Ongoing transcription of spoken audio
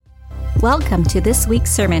Welcome to this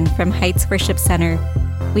week's sermon from Heights Worship Center.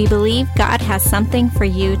 We believe God has something for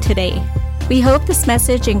you today. We hope this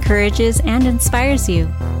message encourages and inspires you.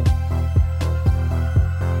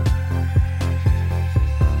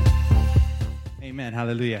 Amen.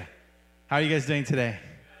 Hallelujah. How are you guys doing today?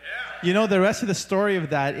 You know, the rest of the story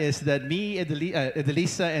of that is that me,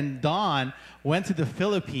 Adelisa, and Dawn went to the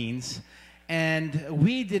Philippines, and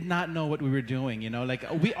we did not know what we were doing. You know,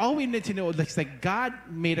 all we needed to know was like God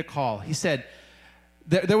made a call. He said,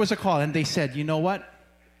 there was a call, and they said, you know what?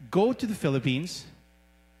 Go to the Philippines.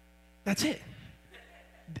 That's it.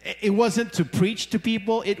 It wasn't to preach to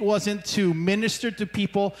people. It wasn't to minister to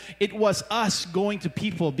people. It was us going to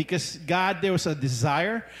people because God, there was a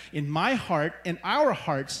desire in my heart and our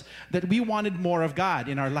hearts that we wanted more of God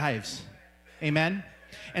in our lives. Amen?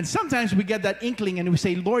 And sometimes we get that inkling and we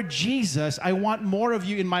say, Lord Jesus, I want more of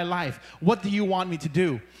you in my life. What do you want me to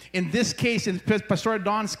do? In this case, in Pastor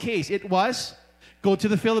Don's case, it was go to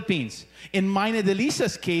the Philippines. In mine and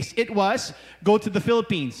Elisa's case, it was go to the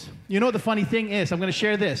Philippines. You know, the funny thing is, I'm going to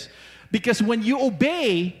share this. Because when you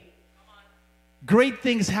obey, great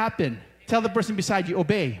things happen. Tell the person beside you,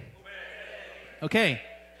 obey. Okay.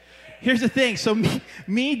 Here's the thing. So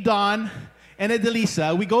me, Don, and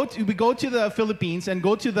Adelisa, we go to the Philippines and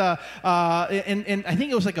go to the, and I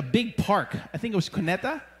think it was like a big park. I think it was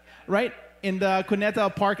Cuneta, right? In the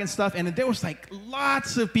Cuneta Park and stuff, and there was like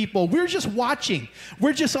lots of people. We're just watching.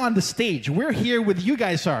 We're just on the stage. We're here with you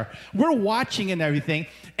guys are. We're watching and everything.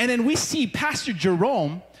 And then we see Pastor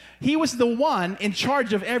Jerome. He was the one in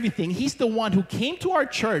charge of everything. He's the one who came to our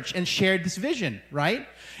church and shared this vision, right?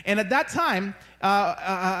 And at that time,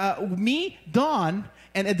 me, Dawn,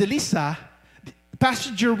 and Adelisa,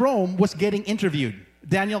 Pastor Jerome was getting interviewed.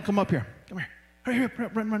 Daniel, come up here. Come here. Hurry,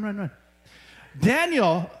 run.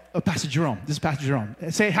 Daniel... Pastor Jerome. This is Pastor Jerome.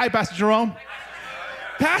 Say hi, Pastor Jerome.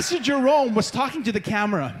 Pastor Jerome was talking to the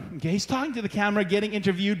camera. Okay, he's talking to the camera, getting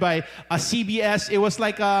interviewed by CBS. It was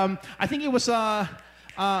like, I think it was a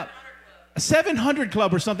 700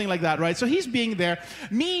 Club or something like that, right? So he's being there.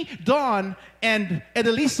 Me, Dawn, and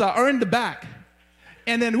Adelisa are in the back.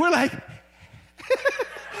 And then we're like,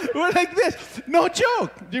 we're like this. No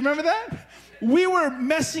joke. Do you remember that? We were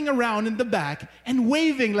messing around in the back and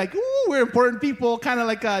waving like, ooh, we're important people, kind of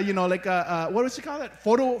like, what was it called?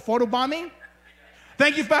 Photo bombing?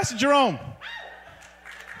 Thank you, Pastor Jerome.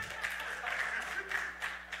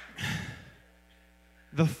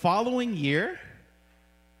 The following year,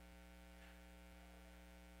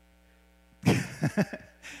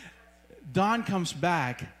 Don comes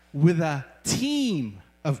back with a team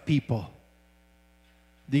of people.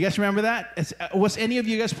 Do you guys remember that? Was any of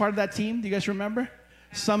you guys part of that team? Do you guys remember?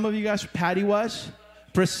 Some of you guys, Patty was,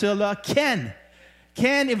 Priscilla, Ken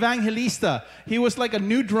Evangelista. He was like a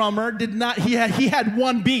new drummer. He had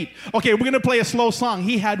one beat. Okay, we're going to play a slow song.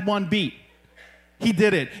 He had one beat. He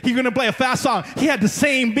did it. He's going to play a fast song. He had the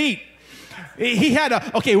same beat. He had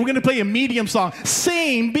we're going to play a medium song.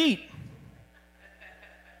 Same beat.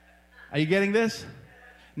 Are you getting this?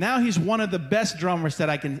 Now he's one of the best drummers that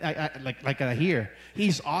I hear.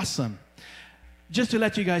 He's awesome. Just to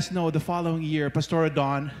let you guys know, the following year, Pastor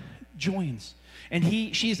Don joins. And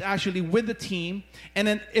she's actually with the team. And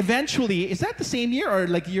then eventually, is that the same year or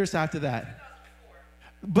like years after that?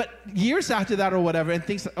 But years after that or whatever, and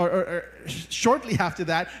things, or shortly after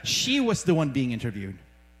that, she was the one being interviewed.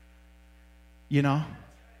 You know?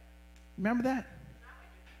 Remember that?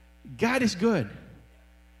 God is good.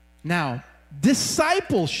 Now,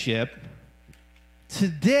 discipleship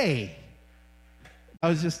today,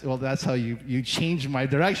 that's how you changed my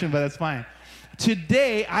direction, but that's fine.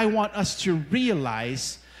 Today, I want us to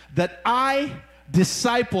realize that I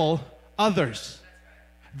disciple others.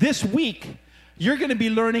 This week, you're going to be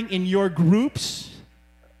learning in your groups,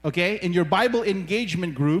 okay, in your Bible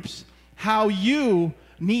engagement groups, how you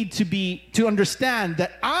need to understand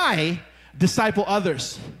that I disciple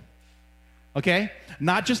others. Okay?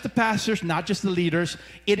 Not just the pastors, not just the leaders.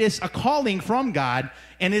 It is a calling from God,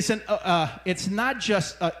 and it's not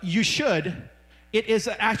just you should. It is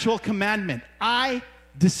an actual commandment. I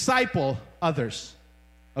disciple others.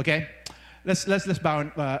 Okay? Let's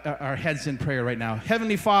bow our heads in prayer right now.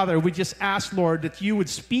 Heavenly Father, we just ask, Lord, that you would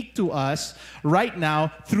speak to us right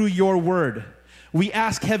now through your word. We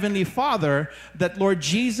ask, Heavenly Father, that, Lord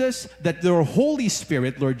Jesus, that your Holy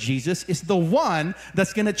Spirit, Lord Jesus, is the one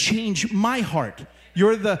that's going to change my heart.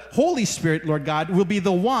 You're the Holy Spirit, Lord God, will be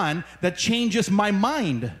the one that changes my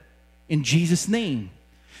mind. In Jesus' name,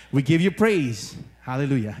 we give you praise.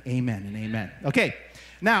 Hallelujah. Amen and amen. Okay,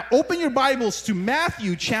 now open your Bibles to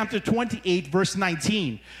Matthew chapter 28, verse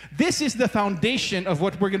 19. This is the foundation of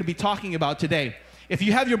what we're going to be talking about today. If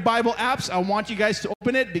you have your Bible apps, I want you guys to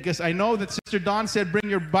open it because I know that Sister Dawn said bring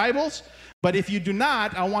your Bibles. But if you do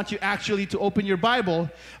not, I want you actually to open your Bible.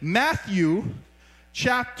 Matthew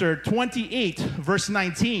chapter 28, verse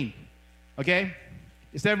 19. Okay?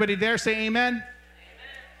 Is everybody there? Say amen. Amen.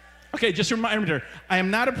 Okay, just a reminder, I am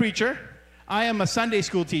not a preacher. I am a Sunday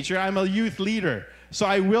school teacher. I'm a youth leader. So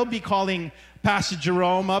I will be calling Pastor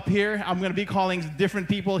Jerome up here. I'm going to be calling different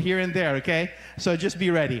people here and there, okay? So just be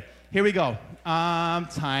ready. Here we go.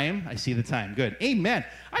 Time. I see the time. Good. Amen.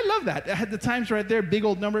 I love that. I had the times right there, big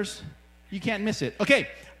old numbers. You can't miss it. Okay.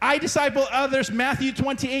 I disciple others, Matthew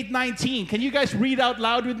 28:19. Can you guys read out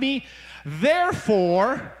loud with me?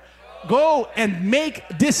 Therefore, go and make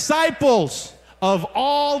disciples of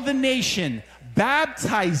all the nation,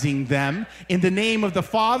 baptizing them in the name of the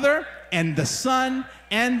Father and the Son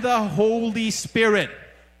and the Holy Spirit.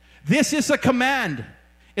 This is a command.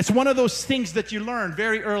 It's one of those things that you learn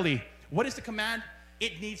very early. What is the command?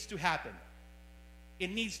 It needs to happen.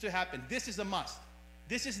 It needs to happen. This is a must.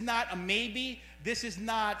 This is not a maybe. This is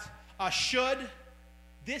not a should.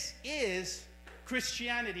 This is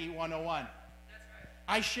Christianity 101. That's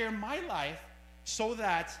right. I share my life so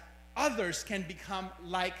that others can become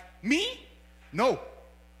like me? No.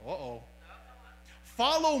 Uh-oh.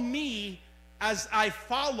 Follow me as I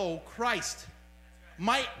follow Christ.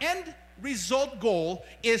 My end result goal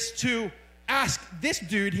is to ask this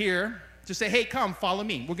dude here to say, hey, come, follow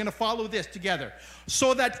me. We're going to follow this together.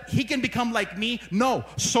 So that he can become like me? No,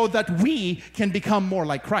 so that we can become more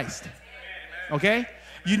like Christ. Okay?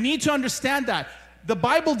 You need to understand that. The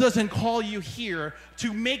Bible doesn't call you here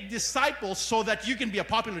to make disciples so that you can be a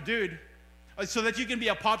popular dude, so that you can be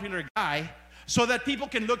a popular guy, so that people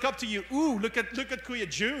can look up to you. Ooh, look at Kuya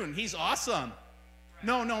June. He's awesome.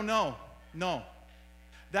 No.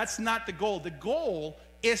 That's not the goal. The goal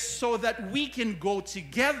is so that we can go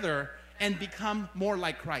together and become more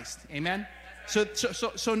like Christ. Amen?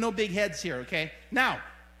 So no big heads here, okay? Now,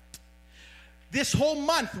 this whole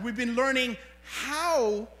month we've been learning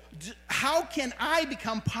how can I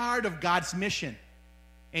become part of God's mission?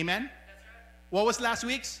 Amen? What was last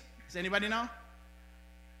week's? Does anybody know?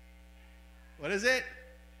 What is it?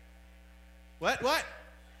 What?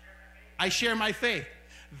 I share my faith.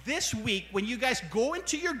 This week, when you guys go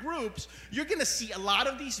into your groups, you're going to see a lot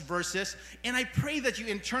of these verses, and I pray that you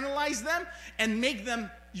internalize them and make them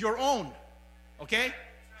your own, okay?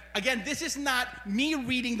 Again, this is not me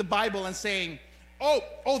reading the Bible and saying,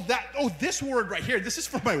 this word right here, this is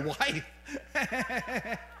for my wife.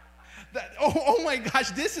 Oh my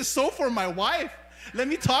gosh, this is so for my wife. Let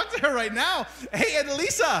me talk to her right now. Hey,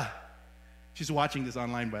 Adelisa. She's watching this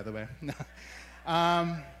online, by the way.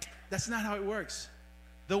 That's not how it works.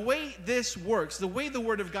 The way this works, the way the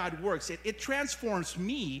Word of God works, it transforms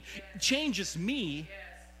me, changes me,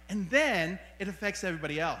 and then it affects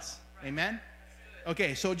everybody else. Amen?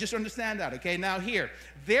 Okay, so just understand that, okay? Now here,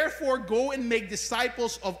 therefore go and make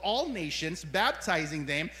disciples of all nations, baptizing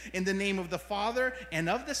them in the name of the Father and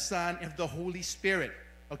of the Son and of the Holy Spirit.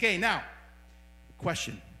 Okay, now,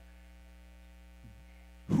 question.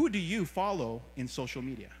 Who do you follow in social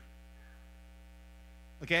media?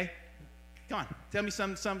 Okay? Come on, tell me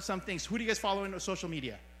some things. Who do you guys follow in social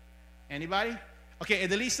media? Anybody? Okay,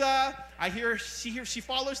 Adelisa, she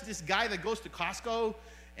follows this guy that goes to Costco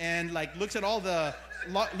and like looks at all the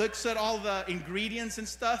ingredients and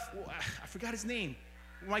stuff. I forgot his name.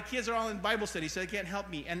 My kids are all in Bible study, so they can't help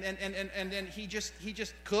me. And then he just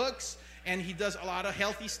cooks and he does a lot of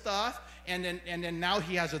healthy stuff. And then now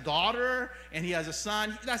he has a daughter and he has a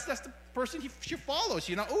son. That's the person she follows.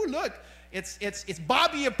 You know. Oh look. It's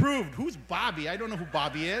Bobby approved. Who's Bobby? I don't know who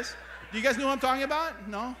Bobby is. Do you guys know who I'm talking about?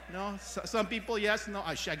 No? Some people, yes, no.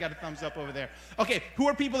 I got a thumbs up over there. Okay, who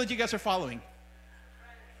are people that you guys are following?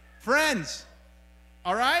 Friends.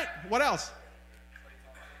 All right. What else?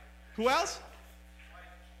 Who else?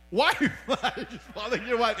 Wife. Just following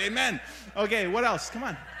your wife. Amen. Okay, what else? Come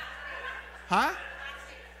on. Huh?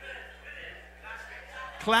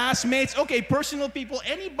 Classmates. Okay, personal people.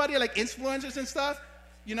 Anybody like influencers and stuff?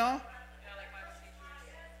 You know?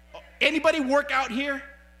 Anybody work out here?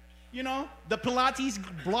 You know, the Pilates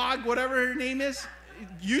blog, whatever her name is,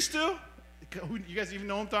 used to? You guys even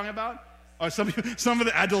know what I'm talking about? Or some of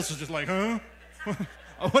the adults are just like, huh?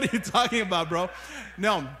 What are you talking about, bro?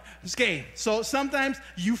 No. Okay, so sometimes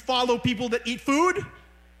you follow people that eat food.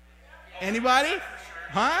 Anybody?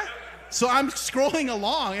 Huh? So I'm scrolling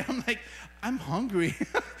along, and I'm like, I'm hungry.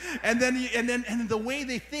 and then the way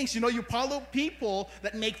they think, you know, you follow people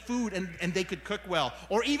that make food and they could cook well.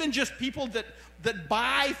 Or even just people that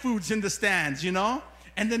buy foods in the stands, you know?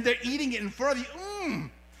 And then they're eating it in front of you.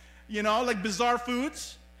 You know, like bizarre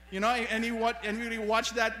foods. You know, anybody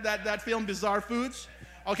watch that film, Bizarre Foods?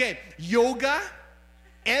 Okay, yoga,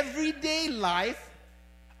 everyday life.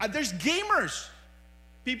 There's gamers.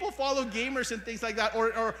 People follow gamers and things like that.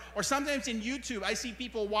 Or sometimes in YouTube, I see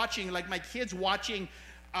people watching, like my kids watching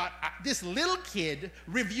this little kid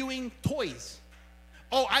reviewing toys.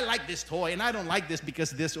 Oh, I like this toy, and I don't like this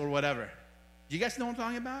because this or whatever. Do you guys know what I'm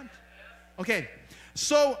talking about? Okay,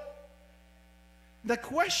 so the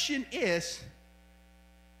question is,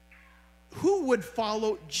 who would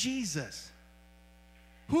follow Jesus?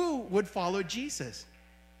 Who would follow Jesus?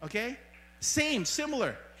 Okay?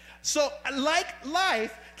 Similar. So like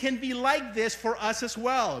life can be like this for us as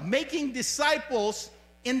well. Making disciples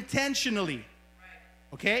intentionally.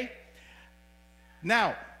 Okay?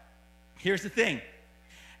 Now, here's the thing.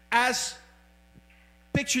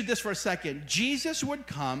 Picture this for a second. Jesus would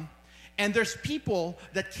come, and there's people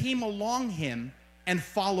that came along him and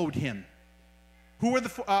followed him. Who were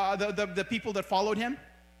the people that followed him?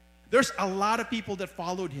 There's a lot of people that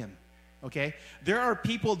followed him, okay? There are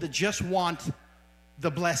people that just want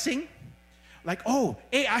the blessing. Like, oh,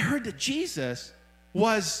 hey, I heard that Jesus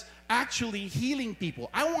was actually healing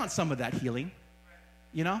people. I want some of that healing,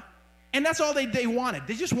 you know? And that's all they wanted.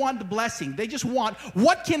 They just want the blessing. They just want,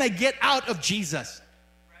 what can I get out of Jesus?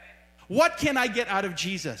 What can I get out of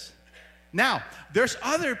Jesus? Now, there's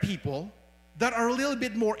other people that are a little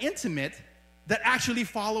bit more intimate that actually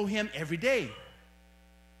follow him every day.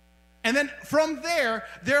 And then from there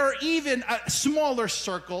are even a smaller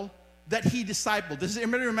circle that he discipled. Does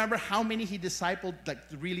anybody remember how many he discipled, like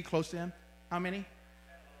really close to him? How many?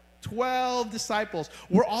 12 disciples.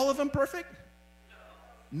 Were all of them perfect?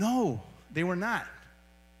 No, they were not.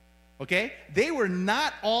 Okay? They were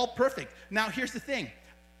not all perfect. Now, here's the thing.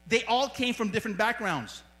 They all came from different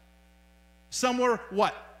backgrounds. Some were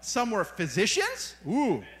what? Some were physicians.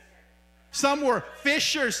 Ooh. Some were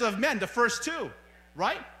fishers of men, the first two,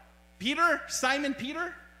 right? Simon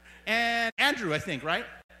Peter, and Andrew, I think, right?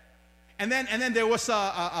 And then there was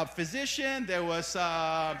a physician, there was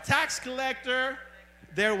a tax collector,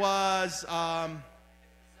 there was a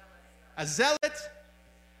zealot.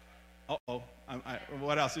 Uh-oh,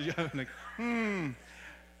 what else?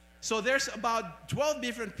 So there's about 12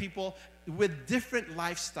 different people with different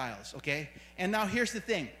lifestyles, okay? And now here's the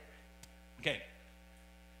thing. Okay.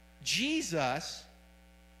 Jesus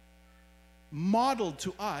modeled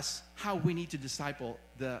to us how we need to disciple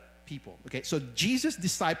the people. Okay, so Jesus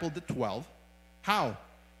discipled the 12. How?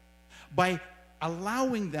 By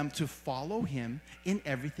allowing them to follow him in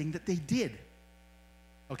everything that they did.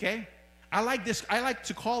 Okay? I like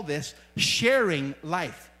to call this sharing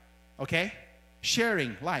life. Okay?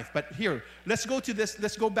 Sharing life. But here, let's go to this.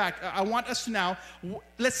 Let's go back. I want us to now,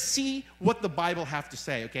 let's see what the Bible have to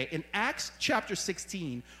say, okay? In Acts chapter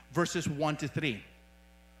 16, verses 1 to 3.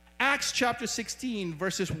 Acts chapter 16,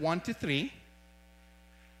 verses 1 to 3.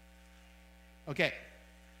 Okay.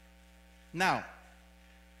 Now,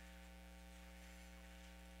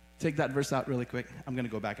 take that verse out really quick. I'm going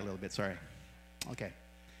to go back a little bit, sorry. Okay.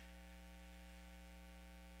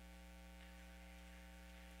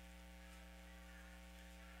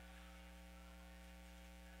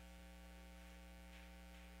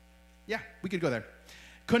 Yeah, we could go there.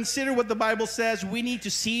 Consider what the Bible says. We need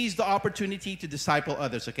to seize the opportunity to disciple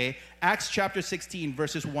others, okay? Acts chapter 16,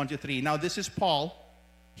 verses 1 to 3. Now, this is Paul.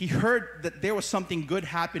 He heard that there was something good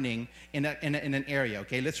happening in an area,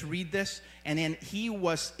 okay? Let's read this. And then he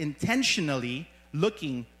was intentionally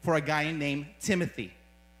looking for a guy named Timothy,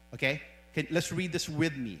 okay? Let's read this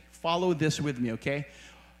with me. Follow this with me, okay?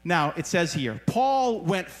 Now, it says here, Paul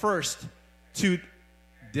went first to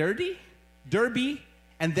Derbe,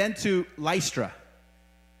 and then to Lystra,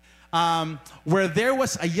 where there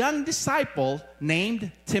was a young disciple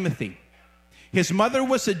named Timothy. His mother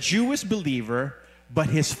was a Jewish believer, but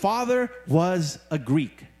his father was a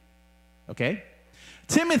Greek. Okay?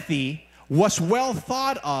 Timothy was well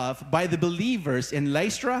thought of by the believers in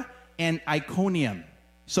Lystra and Iconium.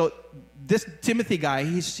 So this Timothy guy,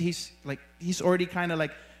 he's already kind of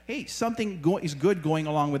like, hey, something is good going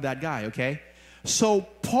along with that guy, okay? So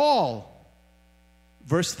Paul,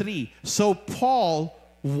 verse 3, so Paul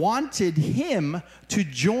wanted him to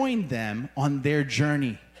join them on their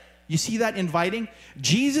journey. You see that inviting?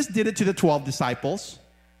 Jesus did it to the 12 disciples.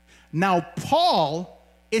 Now Paul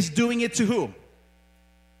is doing it to who?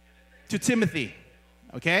 To Timothy.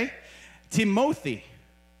 Okay? Timothy.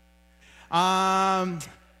 On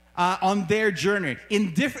their journey.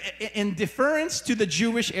 In deference to the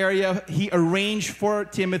Jewish area, he arranged for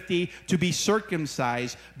Timothy to be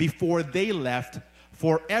circumcised before they left,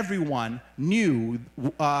 for everyone knew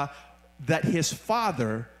that his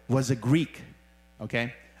father was a Greek.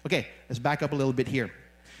 Okay? Okay, let's back up a little bit here.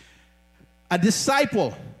 A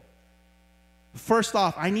disciple. First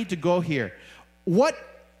off, I need to go here. How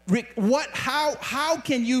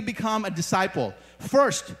can you become a disciple?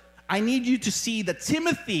 First, I need you to see that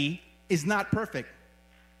Timothy is not perfect.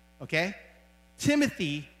 Okay?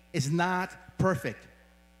 Timothy is not perfect.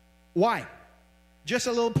 Why? Just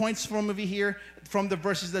a little points from over here, from the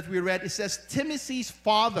verses that we read. It says Timothy's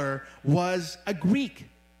father was a Greek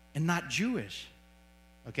and not Jewish.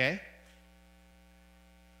 Okay?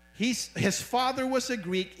 His father was a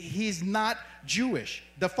Greek. He's not Jewish.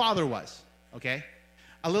 The father was. Okay?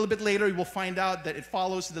 A little bit later, we'll find out that it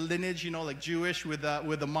follows the lineage, like Jewish with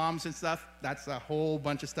the moms and stuff. That's a whole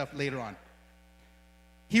bunch of stuff later on.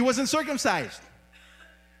 He wasn't circumcised.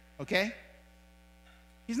 Okay?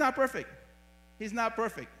 He's not perfect. He's not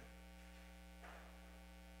perfect.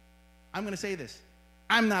 I'm going to say this.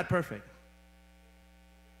 I'm not perfect.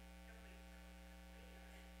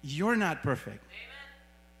 You're not perfect.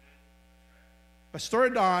 Pastor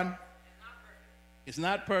Don is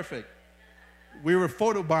not perfect. We were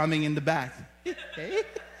photobombing in the back.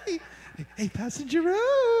 Hey, Pastor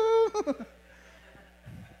Jerome.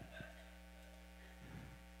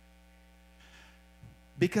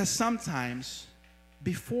 Because sometimes,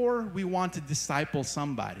 before we want to disciple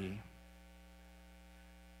somebody,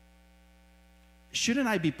 shouldn't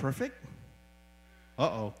I be perfect?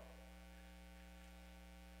 Uh-oh.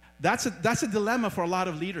 That's a dilemma for a lot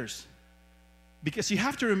of leaders. Because you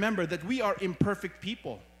have to remember that we are imperfect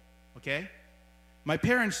people, okay? My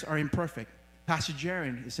parents are imperfect. Pastor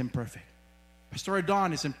Jaren is imperfect. Pastor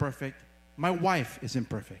Don is imperfect. My wife is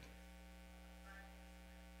imperfect.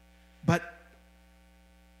 But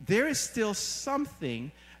there is still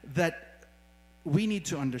something that we need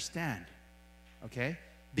to understand, okay?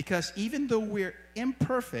 Because even though we're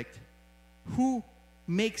imperfect, who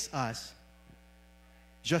makes us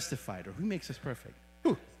justified, or who makes us perfect?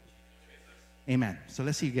 Who? Amen. So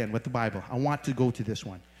let's see again with the Bible. I want to go to this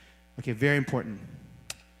one. Okay, very important.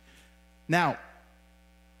 Now,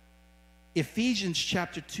 Ephesians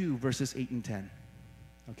chapter 2, verses 8 and 10.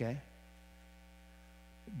 Okay?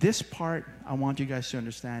 This part, I want you guys to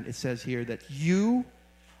understand. It says here that you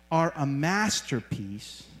are a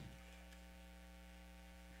masterpiece.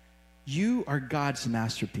 You are God's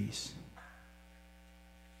masterpiece.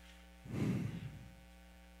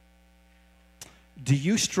 Do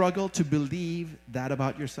you struggle to believe that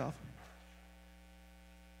about yourself?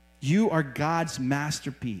 You are God's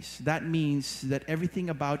masterpiece. That means that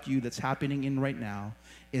everything about you that's happening in right now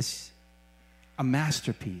is a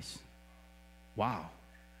masterpiece. Wow.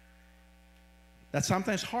 That's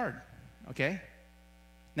sometimes hard, okay?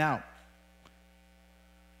 Now,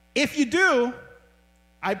 if you do,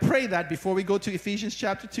 I pray that before we go to Ephesians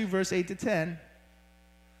chapter 2, verse 8 to 10,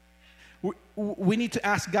 we need to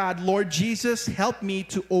ask God, Lord Jesus, help me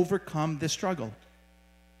to overcome this struggle.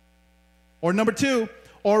 Or number two,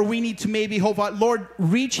 or we need to maybe hope out, Lord,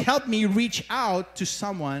 help me reach out to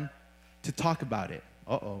someone to talk about it.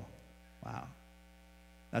 Uh-oh. Wow.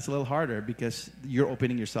 That's a little harder because you're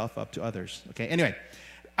opening yourself up to others. Okay, anyway,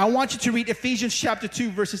 I want you to read Ephesians chapter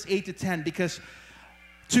 2, verses 8 to 10, because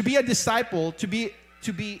to be a disciple, to be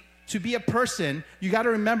a person, you got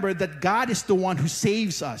to remember that God is the one who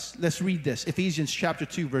saves us. Let's read this. Ephesians chapter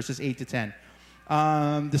 2, verses 8 to 10.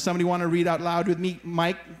 Does somebody want to read out loud with me?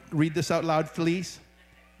 Mike, read this out loud, please.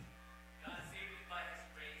 God saved you by His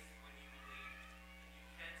grace when you believe, and you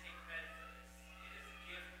can't take credit for this. It is a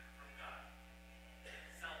gift from God.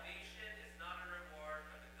 Salvation is not a reward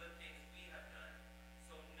for the good things we have done,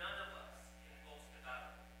 so none of us can boast about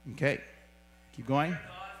it. Okay, keep going.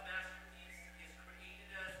 God's masterpiece is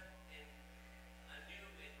created us anew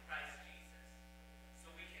in Christ Jesus,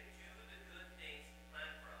 so we can do the good things He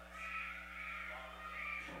planned for us long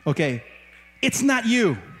ago. Okay, it's not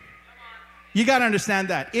you. You got to understand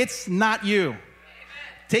that. It's not you.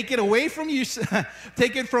 Take it away from you.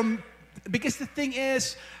 Take it from, because the thing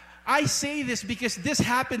is, I say this because this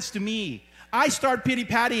happens to me. I start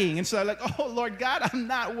pity-pattying, and so I'm like, oh, Lord God, I'm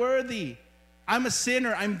not worthy. I'm a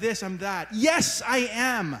sinner. I'm this, I'm that. Yes, I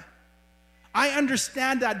am. I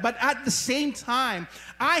understand that, but at the same time,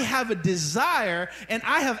 I have a desire, and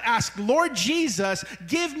I have asked, Lord Jesus,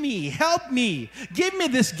 give me, help me, give me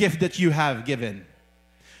this gift that you have given.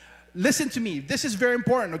 Listen to me. This is very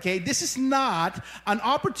important, okay? This is not an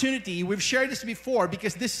opportunity. We've shared this before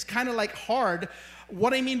because this is kind of like hard.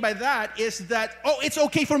 What I mean by that is that, oh, it's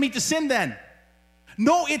okay for me to sin then.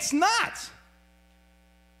 No, it's not.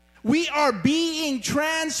 We are being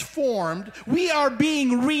transformed. We are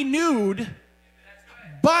being renewed.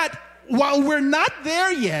 But while we're not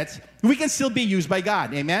there yet, we can still be used by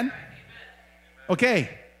God. Amen?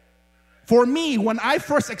 Okay. For me, when I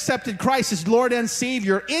first accepted Christ as Lord and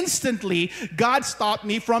Savior, instantly God stopped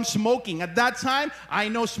me from smoking. At that time, I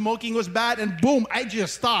know smoking was bad, and boom, I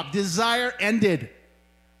just stopped. Desire ended.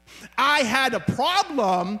 I had a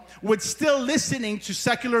problem with still listening to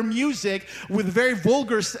secular music with very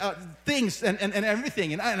vulgar things and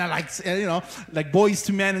everything. And I like, like Boys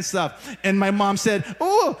to Men and stuff. And my mom said,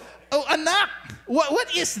 oh, anak,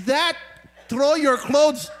 what is that? Throw your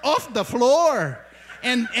clothes off the floor.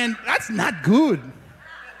 And that's not good.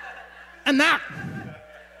 Anak,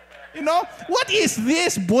 what is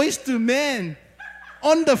this? Boys to Men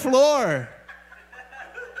on the floor.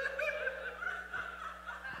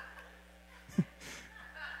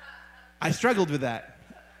 I struggled with that.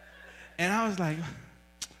 And I was like,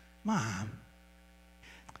 Mom,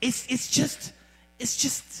 it's just,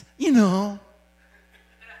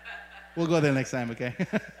 We'll go there next time, okay?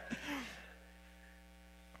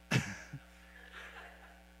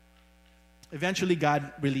 Eventually,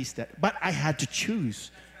 God released that. But I had to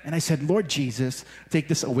choose. And I said, Lord Jesus, take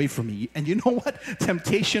this away from me. And you know what?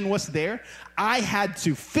 Temptation was there. I had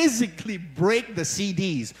to physically break the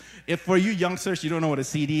CDs. If for you youngsters, you don't know what a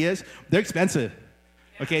CD is, they're expensive.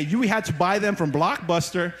 Okay, we had to buy them from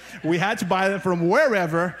Blockbuster. We had to buy them from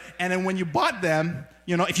wherever. And then when you bought them,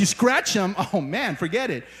 if you scratch them, oh man,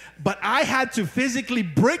 forget it. But I had to physically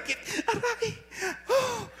break it.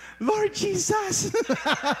 Oh, Lord Jesus.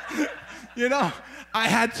 I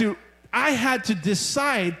had to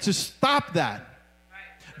decide to stop that.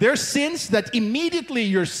 There are sins that immediately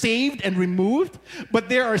you're saved and removed, but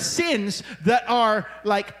there are sins that are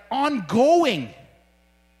like ongoing.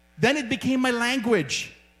 Then it became my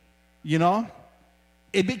language,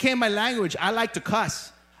 It became my language. I like to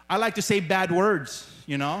cuss. I like to say bad words,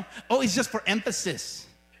 Oh, it's just for emphasis,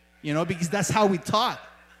 because that's how we taught.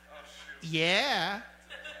 Yeah.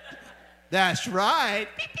 That's right.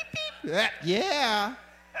 Beep, beep, beep. Yeah.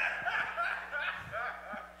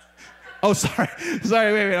 Oh, sorry.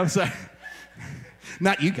 Wait, I'm sorry.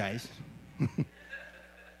 Not you guys.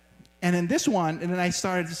 And then this one, and then I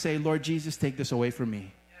started to say, Lord Jesus, take this away from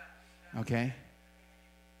me. Okay?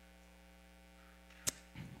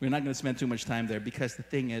 We're not going to spend too much time there because the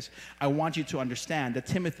thing is, I want you to understand that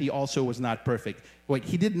Timothy also was not perfect. Wait,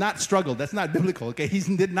 he did not struggle. That's not biblical, okay? He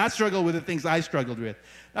did not struggle with the things I struggled with.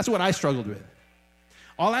 That's what I struggled with.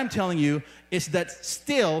 All I'm telling you is that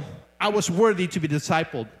still, I was worthy to be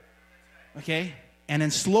discipled. Okay? And then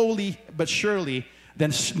slowly but surely,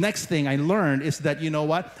 then next thing I learned is that,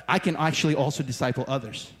 I can actually also disciple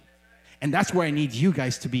others. And that's where I need you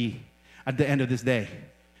guys to be at the end of this day.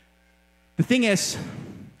 The thing is,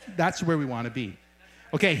 that's where we want to be.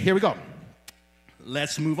 Okay, here we go.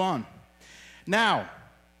 Let's move on. Now,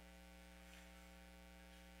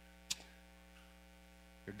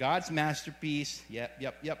 you're God's masterpiece.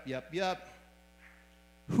 Yep.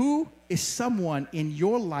 Who is someone in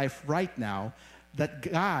your life right now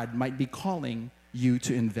that God might be calling you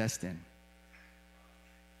to invest in?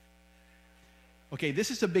 Okay,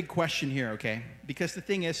 this is a big question here, okay? Because the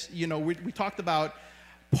thing is, we talked about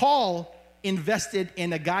Paul invested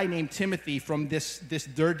in a guy named Timothy from this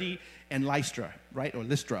dirty and Lystra, right? Or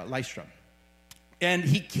Lystra. And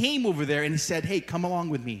he came over there and he said, hey, come along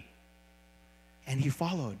with me. And he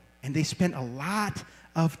followed. And they spent a lot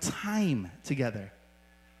of time together.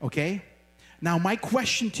 Okay? Now, my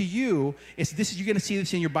question to you is this: you're going to see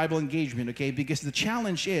this in your Bible engagement, okay? Because the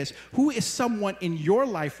challenge is, who is someone in your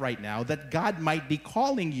life right now that God might be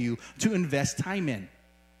calling you to invest time in?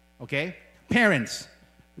 Okay? Parents,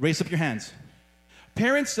 raise up your hands.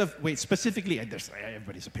 Parents of, specifically,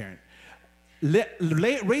 everybody's a parent.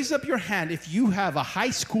 Raise up your hand if you have a high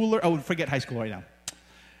schooler, forget high school right now.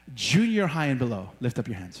 Junior high and below, lift up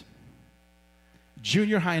your hands.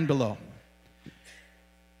 Junior high and below.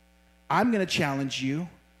 I'm going to challenge you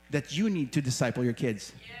that you need to disciple your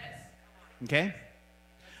kids. Yes. Okay?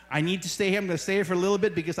 I need to stay here. I'm going to stay here for a little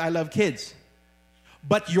bit because I love kids.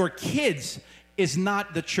 But your kids is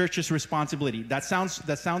not the church's responsibility. That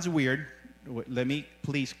sounds weird. Let me,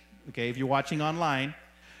 please, okay, if you're watching online,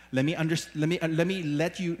 let me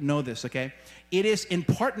let you know this, okay? It is in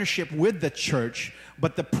partnership with the church,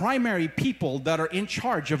 but the primary people that are in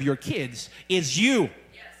charge of your kids is you.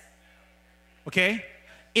 Yes. Okay?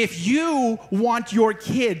 If you want your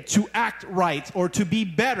kid to act right or to be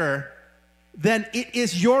better, then it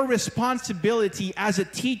is your responsibility as a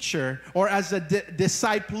teacher or as a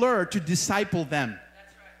discipler to disciple them.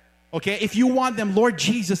 That's right. Okay? If you want them, Lord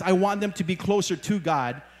Jesus, I want them to be closer to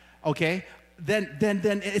God, okay? Then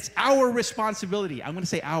it's our responsibility. I'm going to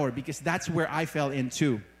say our because that's where I fell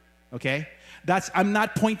into, okay? I'm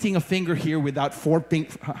not pointing a finger here without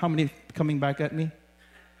how many coming back at me?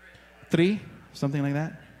 3, something like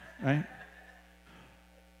that, right?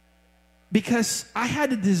 Because I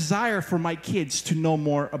had a desire for my kids to know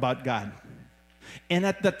more about God. And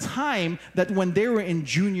at the time that when they were in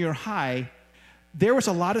junior high, there was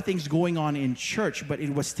a lot of things going on in church, but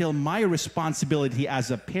it was still my responsibility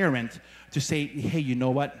as a parent to say, hey, you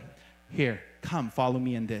know what? Here, come, follow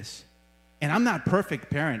me in this. And I'm not perfect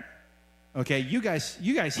parent, okay? You guys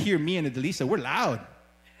hear me and Adelisa, we're loud.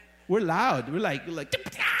 We're loud. We're like,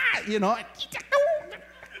 you know.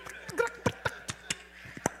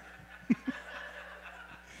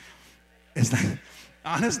 It's like,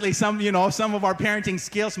 honestly, some of our parenting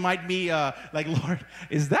skills might be like, Lord,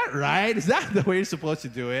 is that right? Is that the way you're supposed to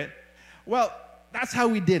do it? Well, that's how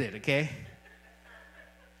we did it, okay?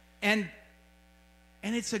 And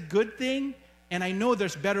it's a good thing, and I know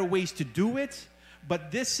there's better ways to do it, but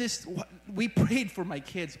this is what we prayed for my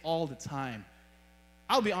kids all the time.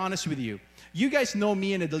 I'll be honest with you. You guys know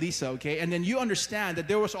me and Adelisa, okay? And then you understand that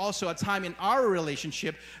there was also a time in our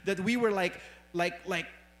relationship that we were like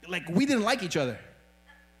we didn't like each other.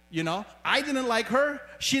 You know? I didn't like her,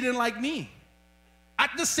 she didn't like me.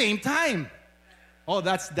 At the same time. Oh,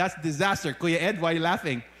 that's disaster. Kuya Ed, why are you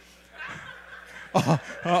laughing? Oh,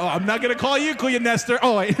 I'm not going to call you Kuya Nestor.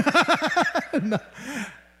 Oh, wait. No.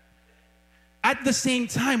 At the same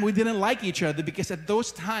time, we didn't like each other because at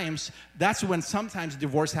those times, that's when sometimes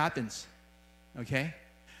divorce happens. Okay?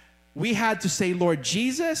 We had to say, Lord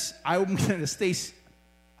Jesus, I'm going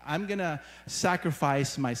to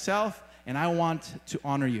sacrifice myself, and I want to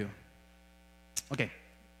honor you. Okay,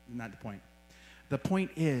 not the point. The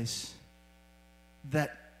point is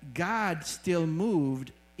that God still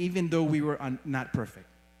moved even though we were not perfect.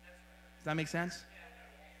 Does that make sense?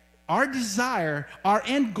 Our desire, our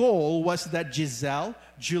end goal was that Giselle,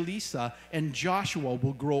 Julissa, and Joshua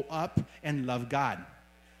will grow up and love God.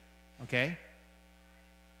 Okay?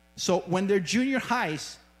 So when they're junior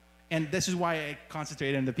highs, and this is why I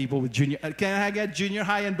concentrate on the people with junior. Can I get junior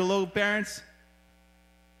high and below parents?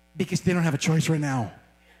 Because they don't have a choice right now.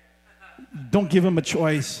 Don't give them a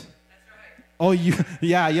choice. Oh, you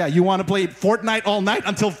want to play Fortnite all night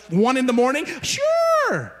until 1 in the morning?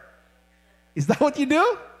 Sure. Is that what you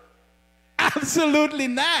do? Absolutely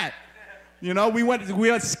not. You know, we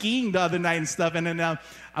went skiing the other night and stuff, and then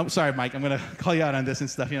I'm sorry, Mike, I'm gonna call you out on this and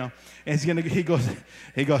stuff. You know, and he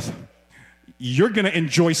goes, you're gonna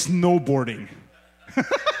enjoy snowboarding.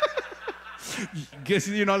 Guess,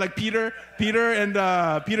 you know, like Peter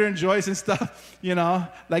and Joyce and stuff. You know,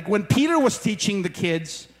 like when Peter was teaching the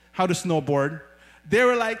kids how to snowboard, they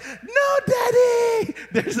were like, "No, Daddy!"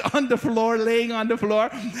 There's on the floor, laying on the floor.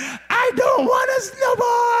 I don't want to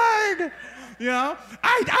snowboard. You know,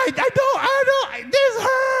 I don't. This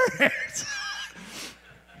hurts.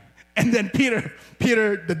 And then Peter,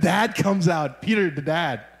 the dad comes out.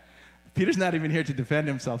 Peter's not even here to defend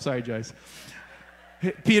himself. Sorry, Joyce.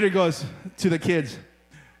 Peter goes to the kids,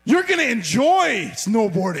 "You're gonna enjoy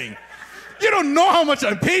snowboarding. You don't know how much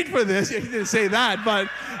I paid for this." He didn't say that, but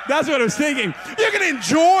that's what I was thinking. You're gonna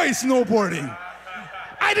enjoy snowboarding.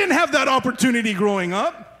 I didn't have that opportunity growing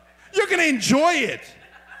up. You're gonna enjoy it.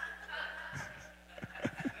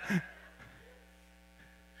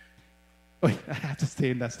 Wait, I have to stay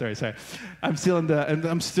in that story. Sorry, I'm still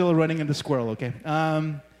running in the squirrel. Okay.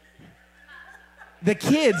 The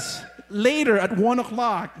kids later at 1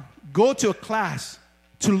 o'clock go to a class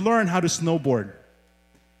to learn how to snowboard.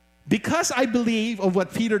 Because I believe of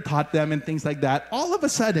what Peter taught them and things like that, all of a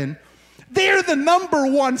sudden, they're the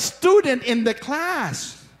 #1 student in the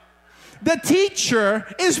class. The teacher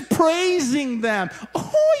is praising them.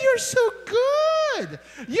 "Oh, you're so good.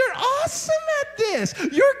 You're awesome at this.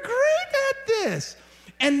 You're great at this."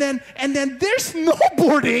 And then they're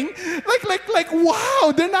snowboarding. Like,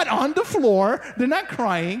 wow, they're not on the floor. They're not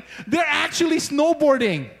crying. They're actually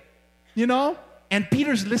snowboarding. You know? And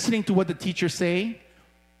Peter's listening to what the teacher's saying.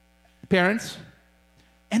 Parents.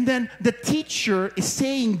 And then the teacher is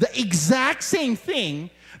saying the exact same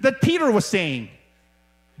thing that Peter was saying.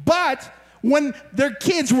 But when their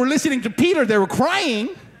kids were listening to Peter, they were crying.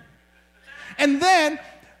 And then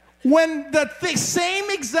when the same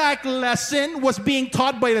exact lesson was being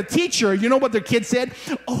taught by the teacher, you know what their kids said?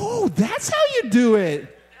 "Oh, that's how you do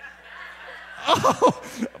it." Oh,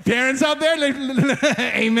 parents out there,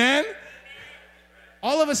 amen?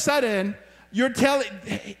 All of a sudden, you're telling,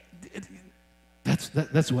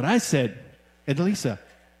 that's what I said, Adelisa.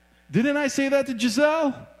 Didn't I say that to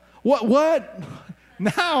Giselle? What?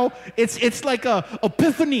 Now, it's like a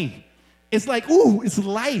epiphany. It's like, ooh, it's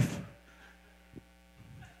life.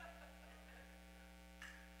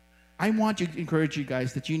 I want to encourage you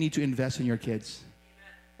guys that you need to invest in your kids.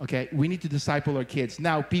 Okay, we need to disciple our kids.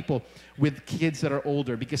 Now, people with kids that are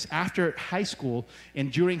older, because after high school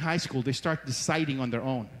and during high school, they start deciding on their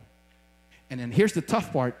own. And then here's the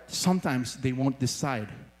tough part. Sometimes they won't decide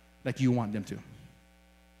like you want them to.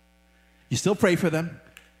 You still pray for them.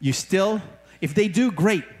 You still, if they do,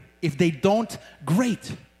 great. If they don't,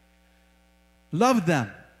 great. Love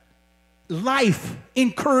them. Life,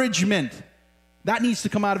 encouragement. That needs to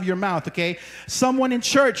come out of your mouth, okay? Someone in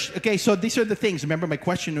church, okay, so these are the things. Remember, my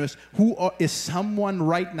question was, is someone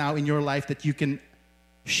right now in your life that you can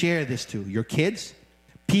share this to? Your kids?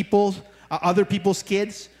 People, other people's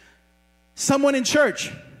kids? Someone in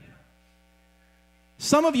church.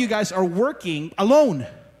 Some of you guys are working alone.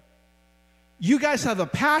 You guys have a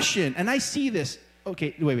passion, and I see this.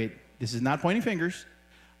 Okay, wait. This is not pointing fingers.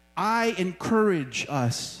 I encourage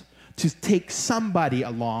us to take somebody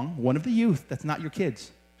along, one of the youth that's not your kids,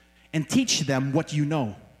 and teach them what you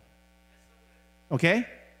know. Okay?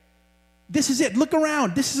 This is it. Look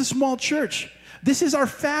around. This is a small church. This is our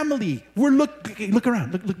family. Look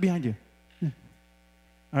around. Look behind you.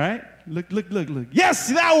 All right? Look. Yes,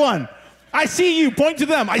 that one. I see you. Point to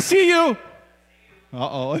them. I see you.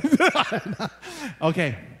 Uh-oh.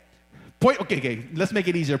 Okay. Okay. Let's make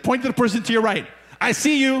it easier. Point to the person to your right. I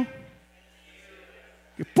see you.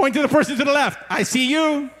 Point to the person to the left. I see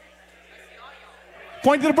you.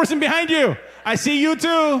 Point to the person behind you. I see you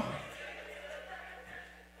too.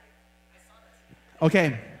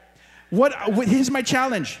 Okay. Here's my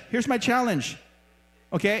challenge.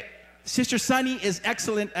 Okay. Sister Sunny is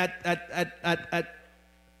excellent at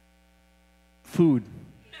food.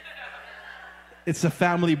 It's a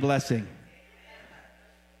family blessing.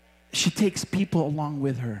 She takes people along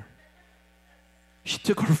with her. She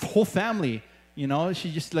took her whole family. You know,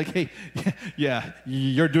 she just like, hey, yeah,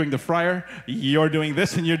 you're doing the fryer, you're doing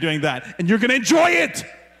this, and you're doing that. And you're going to enjoy it.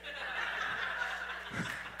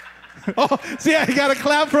 Oh, see, I got a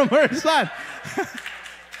clap from her son.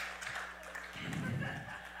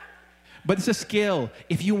 But it's a skill.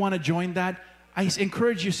 If you want to join that, I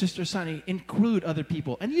encourage you, Sister Sunny, include other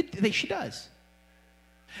people. And she does.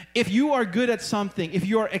 If you are good at something, if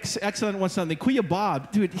you are excellent at something, Kuya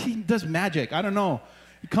Bob, dude, he does magic. I don't know.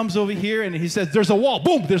 He comes over here and he says, there's a wall.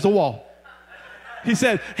 Boom, there's a wall. He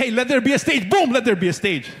said, hey, let there be a stage. Boom, let there be a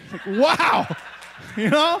stage. Like, wow.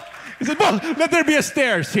 You know? He said, boom, let there be a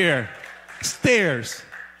stairs here. Stairs.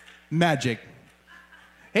 Magic.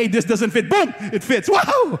 Hey, this doesn't fit. Boom, it fits.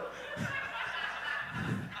 Wow.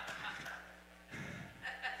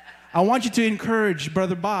 I want you to encourage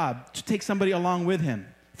Brother Bob to take somebody along with him.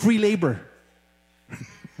 Free labor.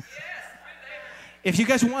 If you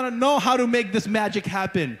guys want to know how to make this magic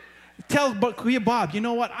happen, tell Kuya Bob, you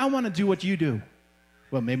know what? I want to do what you do.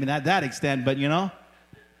 Well, maybe not that extent, but you know,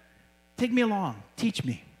 take me along. Teach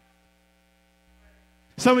me.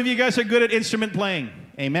 Some of you guys are good at instrument playing.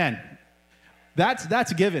 Amen.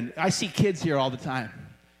 That's a given. I see kids here all the time.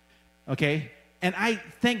 Okay? And I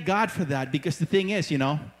thank God for that, because the thing is, you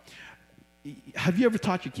know, have you ever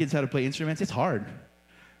taught your kids how to play instruments? It's hard.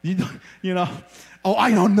 You know, oh, I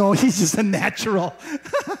don't know. He's just a natural.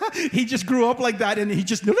 He just grew up like that, and he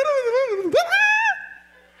just...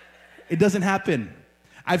 It doesn't happen.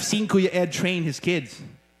 I've seen Kuya Ed train his kids.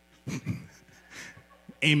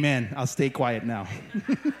 Amen. I'll stay quiet now.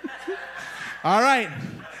 All right.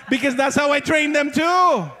 Because that's how I train them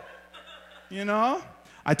too. You know?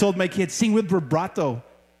 I told my kids, sing with vibrato.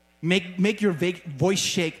 Make your voice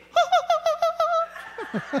shake.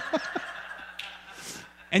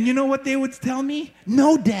 And you know what they would tell me?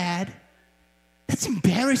 No, Dad. That's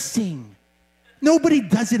embarrassing. Nobody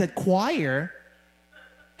does it at choir.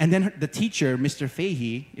 And then the teacher, Mr.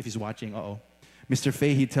 Fahey, if he's watching, Mr.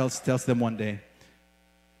 Fahey tells them one day,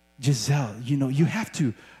 Giselle, you know, you have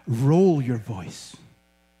to roll your voice.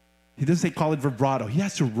 He doesn't say call it vibrato. He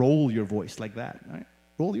has to roll your voice like that. Right?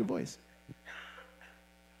 Roll your voice.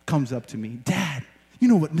 Comes up to me, Dad, you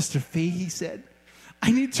know what Mr. Fahey said?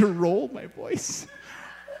 I need to roll my voice.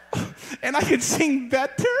 And I could sing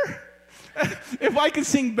better. If I could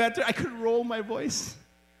sing better, I could roll my voice.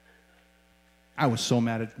 I was so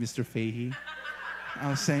mad at Mr. Fahey. I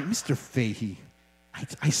was saying, Mr. Fahey.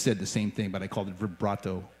 I said the same thing, but I called it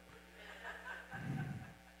vibrato.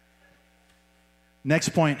 Next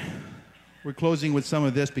point. We're closing with some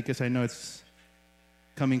of this because I know it's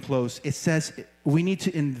coming close. It says we need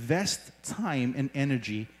to invest time and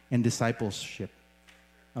energy in discipleship.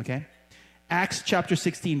 Okay? Acts chapter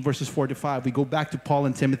 16, verses 4 to 5. We go back to Paul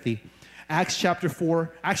and Timothy. Acts chapter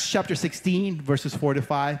 16, verses 4 to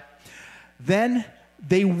 5. Then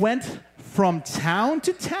they went from town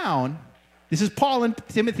to town. This is Paul and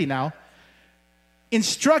Timothy now.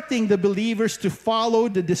 instructing the believers to follow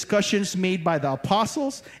the discussions made by the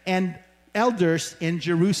apostles and elders in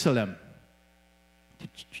Jerusalem.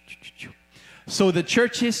 So the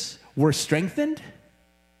churches were strengthened.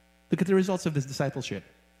 Look at the results of this discipleship.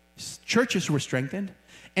 Churches were strengthened,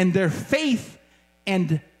 and their faith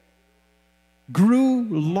and grew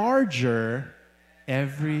larger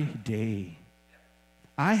every day.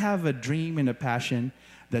 I have a dream and a passion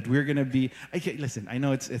that we're going to be. Okay, listen, I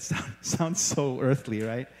know it sounds so earthly,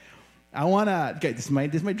 right? I want to, okay, this is my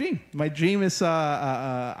dream. My dream is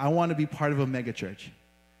I want to be part of a mega church.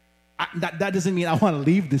 That doesn't mean I want to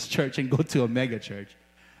leave this church and go to a mega church.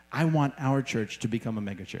 I want our church to become a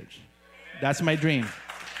mega church. That's my dream.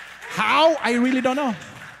 How? I really don't know.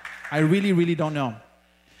 I really, really don't know.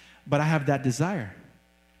 But I have that desire.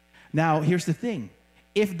 Now, here's the thing.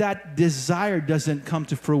 If that desire doesn't come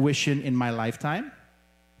to fruition in my lifetime,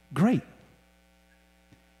 great.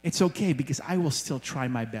 It's okay because I will still try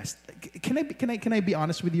my best. Can I be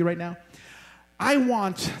honest with you right now? I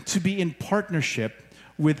want to be in partnership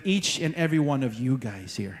with each and every one of you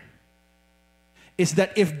guys here. Is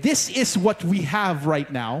that if this is what we have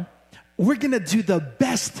right now, we're going to do the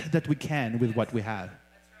best that we can with what we have.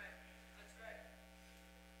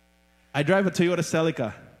 I drive a Toyota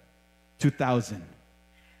Celica 2000.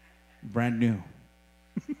 Brand new.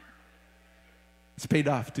 It's paid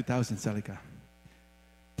off, 2000 Celica.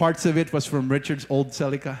 Parts of it was from Richard's old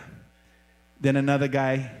Celica. Then another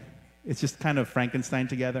guy. It's just kind of Frankenstein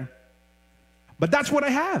together. But that's what I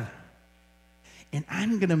have. And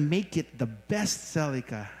I'm going to make it the best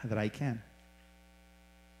Celica that I can.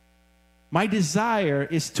 My desire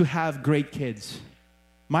is to have great kids.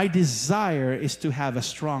 My desire is to have a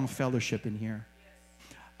strong fellowship in here.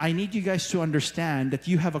 I need you guys to understand that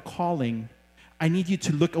you have a calling. I need you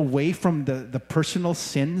to look away from the personal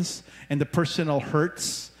sins and the personal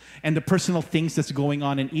hurts and the personal things that's going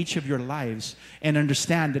on in each of your lives and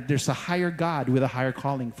understand that there's a higher God with a higher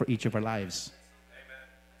calling for each of our lives.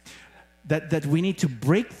 That we need to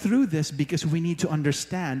break through this because we need to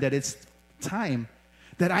understand that it's time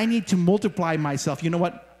that I need to multiply myself. You know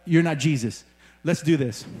what? You're not Jesus. Let's do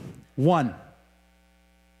this. One.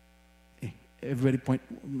 Everybody point.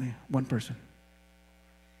 One person.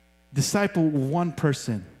 Disciple one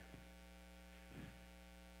person.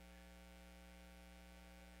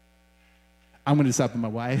 I'm going to disciple my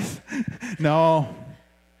wife. No.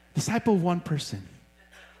 Disciple one person.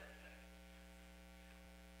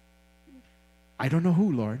 I don't know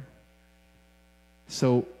who, Lord.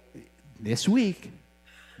 So this week,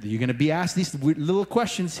 you're going to be asked these little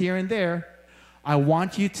questions here and there. I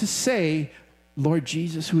want you to say, Lord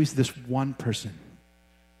Jesus, who is this one person?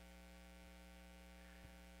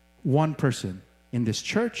 One person in this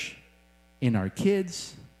church, in our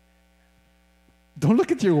kids. Don't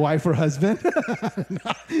look at your wife or husband.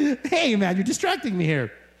 Hey, man, you're distracting me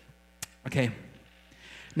here. Okay.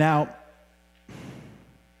 Now,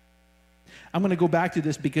 I'm going to go back to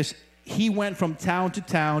this because he went from town to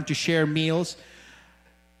town to share meals,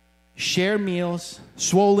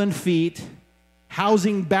 swollen feet,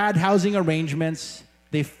 bad housing arrangements.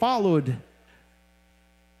 They followed,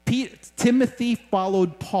 Timothy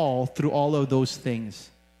followed Paul through all of those things.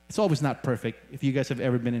 It's always not perfect. If you guys have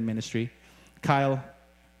ever been in ministry, Kyle,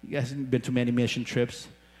 you guys have been to many mission trips.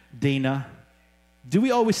 Dana, do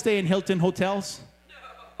we always stay in Hilton hotels? No.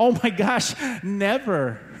 Oh my gosh,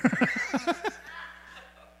 never.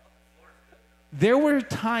 There were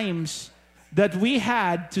times that we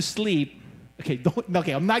had to sleep. Okay,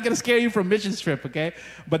 I'm not going to scare you from mission trip, okay?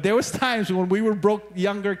 But there was times when we were broke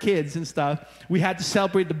younger kids and stuff, we had to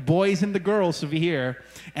celebrate the boys and the girls over here,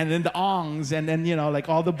 and then the ongs, and then, like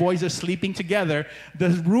all the boys are sleeping together. The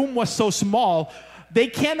room was so small, they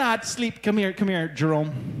cannot sleep. Come here,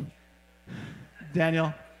 Jerome.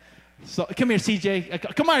 Daniel. So, come here,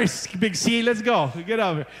 CJ. Come on, Big C, let's go. Get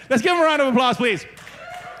over. Let's give him a round of applause, please.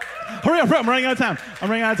 Hurry up, I'm running out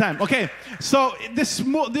of time. Okay, so this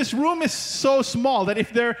room is so small that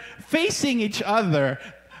if they're facing each other,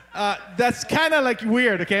 that's kind of like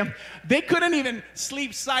weird, okay? They couldn't even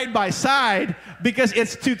sleep side by side because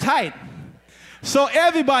it's too tight. So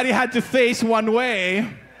everybody had to face one way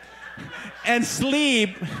and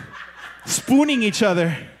sleep spooning each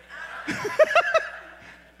other.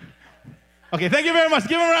 Okay, thank you very much.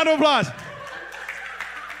 Give them a round of applause.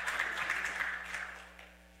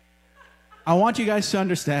 I want you guys to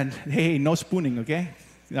understand, hey, no spooning, okay?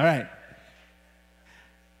 All right.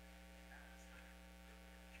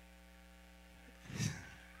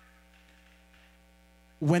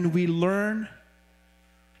 When we learn,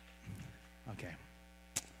 okay.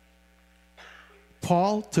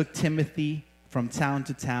 Paul took Timothy from town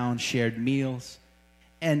to town, shared meals,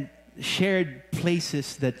 and shared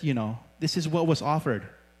places that, this is what was offered.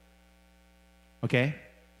 Okay?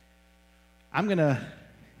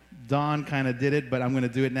 Don kind of did it, but I'm going to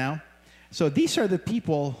do it now. So these are the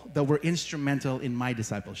people that were instrumental in my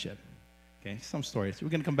discipleship. Okay, some stories. We're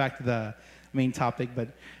going to come back to the main topic, but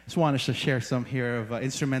just wanted to share some here of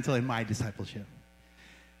instrumental in my discipleship.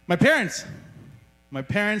 My parents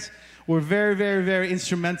were very, very, very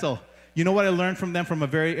instrumental. You know what I learned from them from a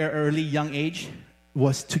very early young age?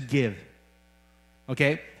 Was to give.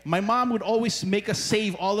 Okay? My mom would always make us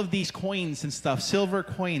save all of these coins and stuff, silver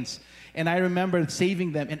coins. And I remember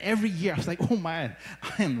saving them. And every year I was like, oh man,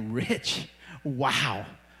 I am rich. Wow.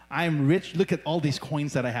 I am rich. Look at all these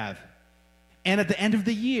coins that I have. And at the end of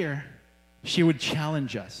the year, she would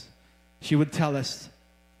challenge us. She would tell us,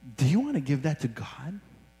 do you want to give that to God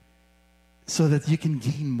so that you can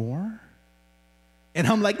gain more? And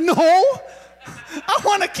I'm like, no, I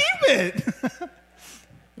want to keep it.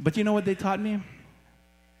 But you know what they taught me?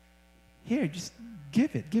 Here, just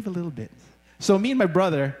give it. Give a little bit. So me and my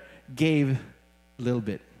brother gave a little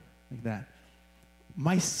bit, like that.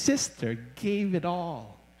 My sister gave it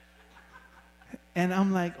all. And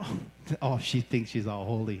I'm like, oh, she thinks she's all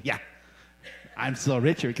holy. Yeah, I'm still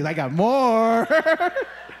richer because I got more.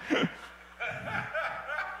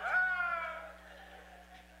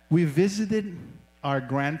 We visited our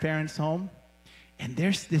grandparents' home, and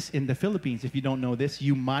there's this in the Philippines, if you don't know this,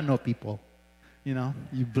 you mano people.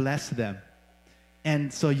 You bless them.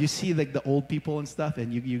 And so you see like the old people and stuff,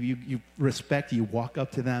 and you respect, you walk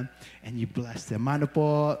up to them, and you bless them. Mano po.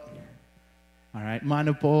 All right,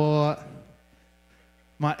 mano po.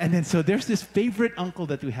 And then so there's this favorite uncle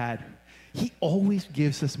that we had. He always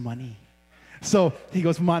gives us money. So he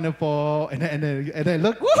goes, mano po, and I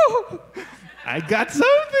look, woo, I got something.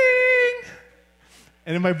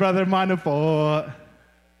 And then my brother, mano po.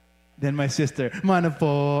 Then my sister, mano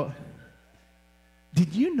po.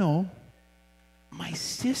 Did you know my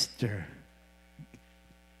sister,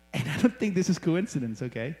 and I don't think this is coincidence,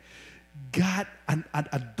 okay, got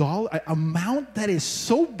a dollar, an amount that is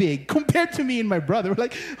so big compared to me and my brother. We're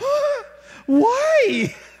like, oh, why?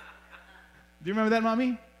 Do you remember that,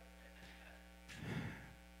 Mommy?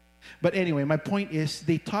 But anyway, my point is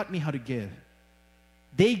they taught me how to give.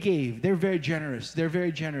 They gave. They're very generous.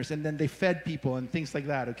 And then they fed people and things like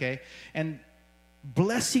that, okay? And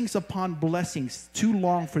blessings upon blessings, too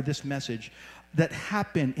long for this message, that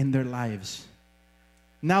happen in their lives.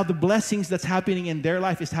 Now the blessings that's happening in their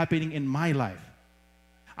life is happening in my life.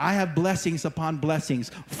 I have blessings upon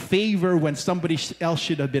blessings. Favor when somebody else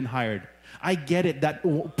should have been hired. I get it, that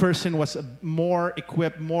person was more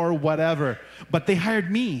equipped, more whatever, but they hired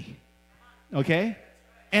me, okay?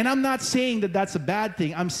 And I'm not saying that that's a bad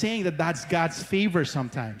thing. I'm saying that that's God's favor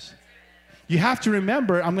sometimes. You have to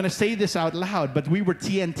remember, I'm going to say this out loud, but we were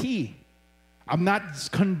TNT. I'm not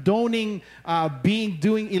condoning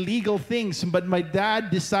doing illegal things, but my dad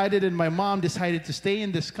decided and my mom decided to stay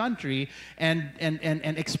in this country and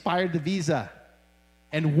expire the visa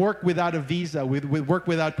and work without a visa, with work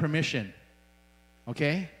without permission.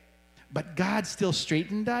 Okay? But God still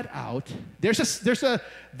straightened that out. There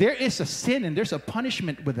is a sin and there's a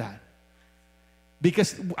punishment with that.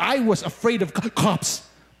 Because I was afraid of cops.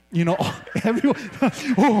 Everyone,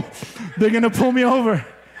 they're going to pull me over.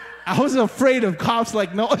 I was afraid of cops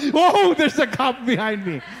like, no, whoa, there's a cop behind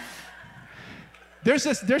me. There's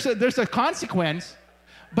a consequence,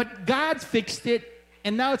 but God fixed it,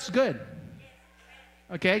 and now it's good.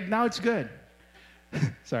 Okay, now it's good.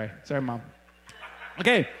 Sorry, Mom.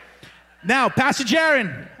 Okay, now Pastor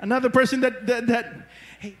Jaron, another person that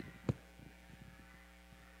hey.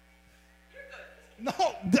 No,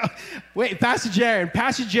 wait, Pastor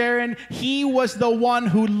Jaron, he was the one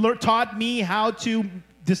who taught me how to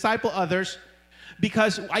disciple others,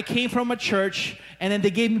 because I came from a church and then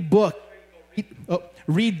they gave me a book.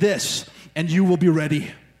 Read this and you will be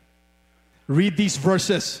ready. Read these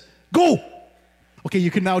verses. Go! Okay,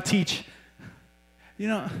 you can now teach.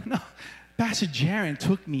 No, Pastor Jaron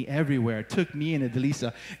took me everywhere. Took me and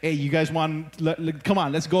Adelisa. Hey, you guys come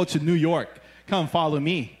on, let's go to New York. Come follow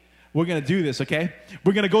me. We're going to do this, okay?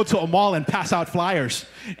 We're going to go to a mall and pass out flyers.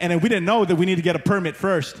 And then we didn't know that we need to get a permit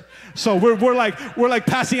first. So we're like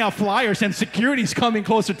passing out flyers, and security's coming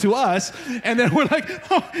closer to us. And then we're like,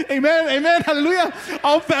 oh, amen, hallelujah.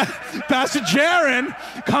 Oh, Pastor Jaron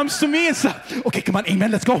comes to me and says, okay, come on, amen,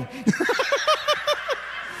 let's go.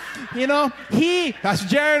 Pastor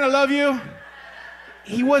Jaron, I love you.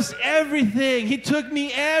 He was everything. He took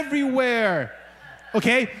me everywhere.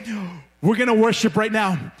 Okay? We're going to worship right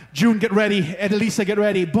now. June, get ready. Adelisa, get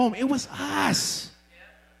ready. Boom. It was us.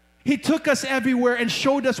 He took us everywhere and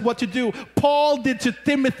showed us what to do. Paul did to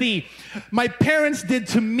Timothy. My parents did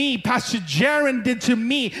to me. Pastor Jaron did to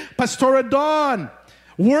me. Pastor Adon.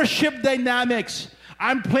 Worship dynamics.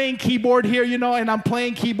 I'm playing keyboard here, and I'm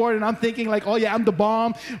playing keyboard and I'm thinking like, oh yeah, I'm the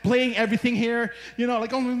bomb. Playing everything here,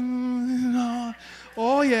 like,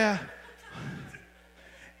 oh yeah.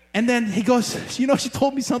 And then he goes, she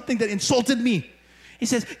told me something that insulted me. He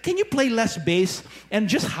says, can you play less bass and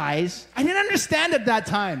just highs? I didn't understand at that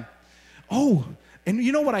time. Oh, and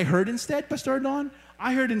you know what I heard instead, Pastor Don?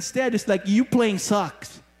 I heard instead, it's like, you playing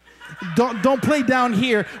sucks. Don't play down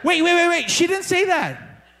here. Wait. She didn't say that.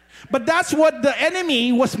 But that's what the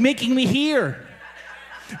enemy was making me hear.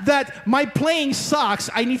 That my playing sucks,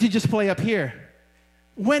 I need to just play up here.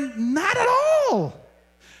 When not at all.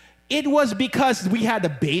 It was because we had a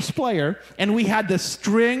bass player and we had the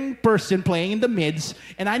string person playing in the mids,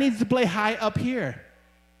 and I needed to play high up here.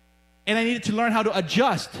 And I needed to learn how to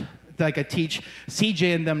adjust. Like I teach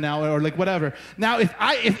CJ and them now, or like whatever. Now, if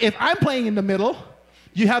I'm playing in the middle,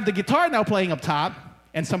 you have the guitar now playing up top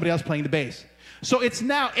and somebody else playing the bass. So it's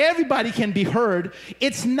now everybody can be heard.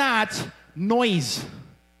 It's not noise.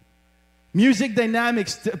 Music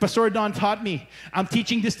dynamics, Pastor Don taught me. I'm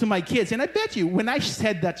teaching this to my kids. And I bet you, when I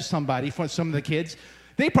said that to somebody, for some of the kids,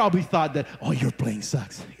 they probably thought that, oh, your playing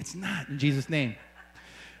sucks. It's not, in Jesus' name.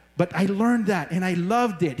 But I learned that, and I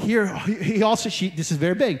loved it. Here, this is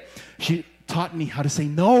very big. She taught me how to say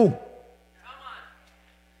no.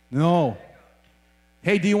 No.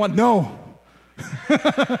 Hey, do you want, no.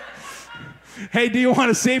 Hey, do you want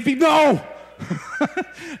to save me? No.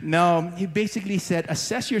 No, he basically said,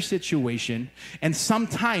 assess your situation, and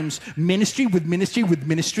sometimes ministry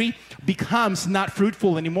becomes not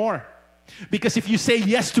fruitful anymore. Because if you say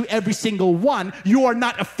yes to every single one, you are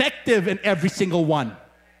not effective in every single one.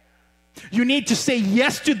 You need to say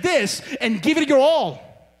yes to this and give it your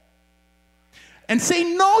all. And say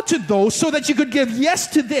no to those so that you could give yes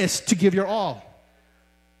to this to give your all.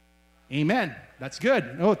 Amen. That's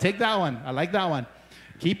good. Oh, take that one. I like that one.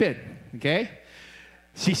 Keep it. Okay?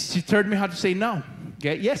 She taught me how to say no.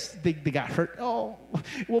 Okay? Yes, they got hurt. Oh,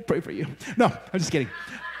 we'll pray for you. No, I'm just kidding.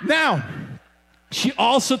 Now, she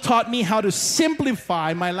also taught me how to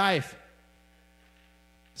simplify my life.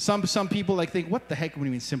 Some people think, what the heck do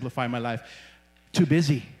you mean simplify my life? Too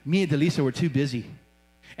busy. Me and Delisa were too busy.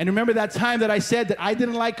 And remember that time that I said that I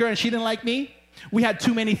didn't like her and she didn't like me? We had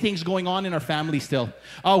too many things going on in our family still.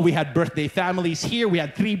 Oh, we had birthday families here. We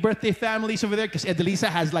had 3 birthday families over there because Edelisa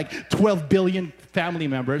has like 12 billion family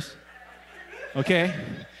members. Okay?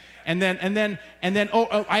 And then,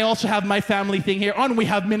 I also have my family thing here. And we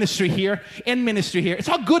have ministry here and ministry here. It's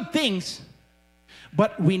all good things.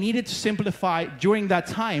 But we needed to simplify during that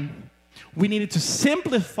time. We needed to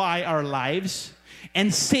simplify our lives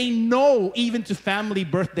and say no even to family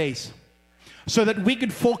birthdays, so that we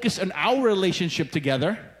could focus on our relationship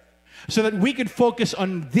together, so that we could focus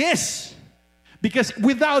on this. Because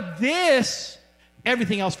without this,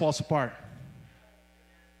 everything else falls apart.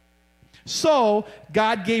 So,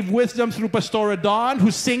 God gave wisdom through Pastor Don,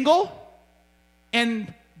 who's single,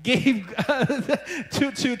 and gave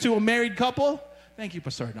to a married couple. Thank you,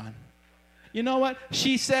 Pastor Don. You know what?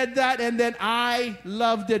 She said that, and then I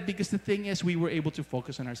loved it, because the thing is, we were able to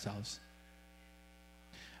focus on ourselves.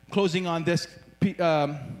 Closing on this,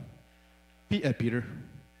 Peter.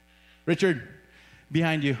 Richard,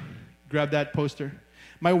 behind you. Grab that poster.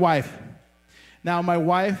 My wife. Now, my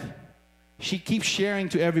wife, she keeps sharing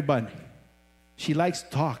to everybody. She likes to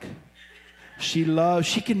talk. She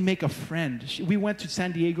can make a friend. We went to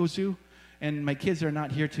San Diego Zoo, and my kids are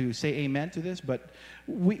not here to say amen to this, but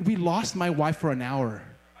we lost my wife for an hour.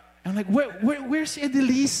 I'm like, where's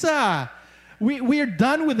Edelisa? We're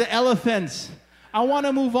done with the elephants. I want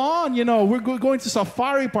to move on, We're going to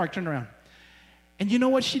safari park, turn around. And you know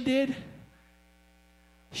what she did?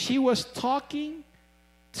 She was talking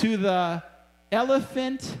to the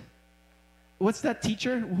elephant. What's that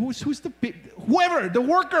teacher? Whoever, the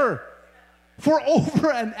worker, for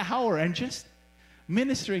over an hour, and just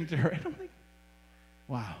ministering to her. And I'm like,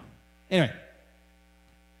 wow. Anyway,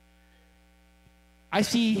 I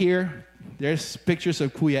see here, there's pictures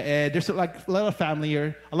of Kuya Ed. There's like a lot of family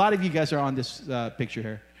here. A lot of you guys are on this picture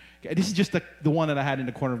here. Okay, this is just the one that I had in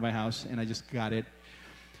the corner of my house, and I just got it.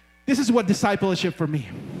 This is what discipleship for me.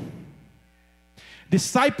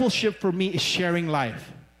 Discipleship for me is sharing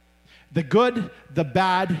life. The good, the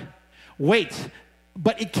bad. Wait,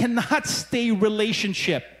 but it cannot stay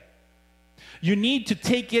relationship. You need to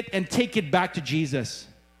take it back to Jesus.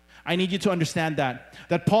 I need you to understand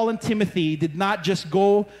that Paul and Timothy did not just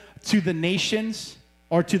go to the nations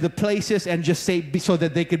or to the places and just say, so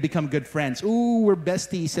that they could become good friends. Ooh, we're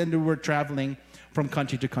besties and we're traveling from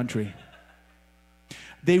country to country.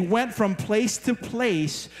 They went from place to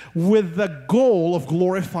place with the goal of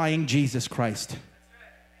glorifying Jesus Christ.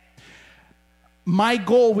 My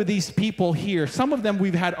goal with these people here, some of them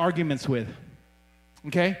we've had arguments with,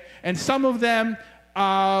 okay? And some of them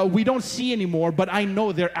we don't see anymore, but I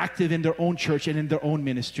know they're active in their own church and in their own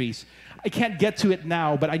ministries. I can't get to it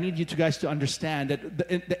now, but I need you guys to understand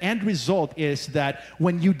that the end result is that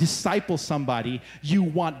when you disciple somebody, you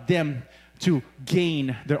want them to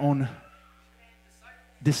gain their own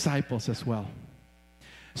disciples as well.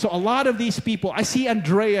 So a lot of these people, I see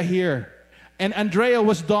Andrea here. And Andrea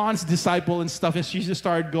was Dawn's disciple and stuff, and she just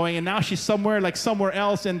started going, and now she's somewhere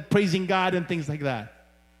else and praising God and things like that.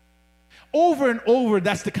 Over and over,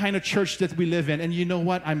 that's the kind of church that we live in. And you know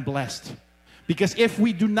what? I'm blessed. Because if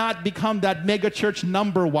we do not become that mega church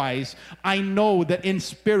number-wise, I know that in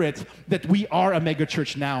spirit that we are a mega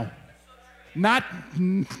church now. Not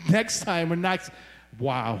next time or next.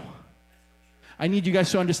 Wow. I need you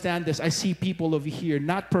guys to understand this. I see people over here,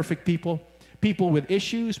 not perfect people. People with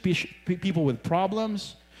issues, people with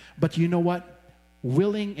problems, but you know what?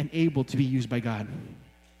 Willing and able to be used by God.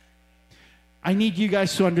 I need you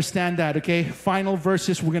guys to understand that, okay? Final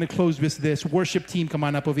verses, we're going to close with this. Worship team, come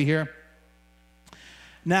on up over here.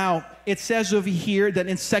 Now, it says over here that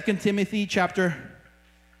in 2 Timothy chapter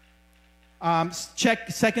 1,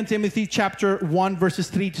 verses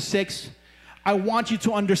 3 to 6, I want you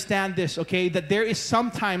to understand this, okay? That there is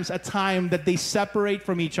sometimes a time that they separate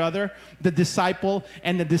from each other, the disciple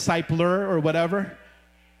and the discipler or whatever,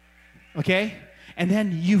 okay? And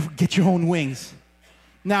then you get your own wings.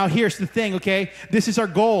 Now, here's the thing, okay? This is our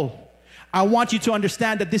goal. I want you to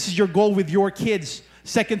understand that this is your goal with your kids.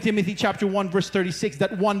 2 Timothy chapter 1, verse 36,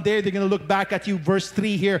 that one day they're going to look back at you. Verse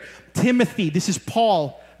 3 here, Timothy, this is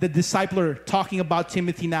Paul, the discipler, talking about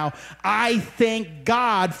Timothy now. I thank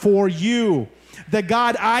God for you, the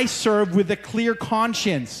God I serve with a clear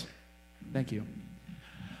conscience. Thank you.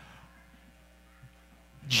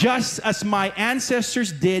 Just as my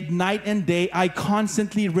ancestors did night and day, I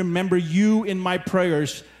constantly remember you in my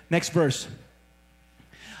prayers. Next verse.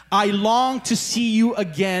 I long to see you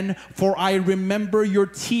again, for I remember your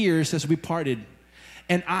tears as we parted.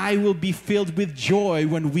 And I will be filled with joy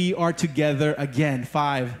when we are together again.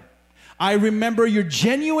 5. I remember your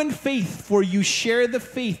genuine faith, for you share the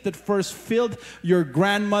faith that first filled your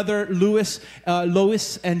grandmother Lois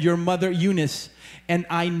and your mother Eunice. And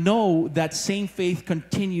I know that same faith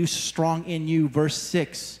continues strong in you. Verse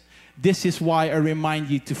 6. This is why I remind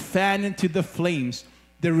you to fan into the flames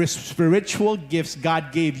the spiritual gifts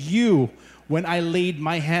God gave you when I laid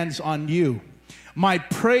my hands on you. My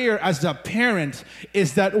prayer as a parent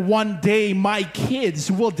is that one day my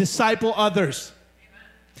kids will disciple others.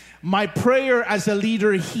 My prayer as a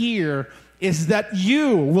leader here is that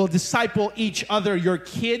you will disciple each other, your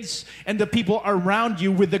kids and the people around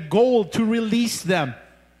you, with the goal to release them,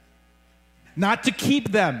 not to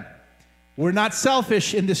keep them. We're not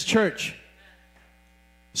selfish in this church.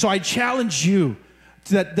 So I challenge you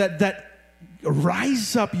that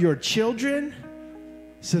rise up your children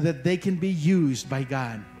so that they can be used by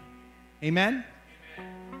God. Amen?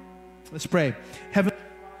 Let's pray. Heaven,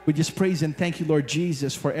 we just praise and thank you, Lord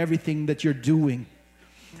Jesus, for everything that you're doing.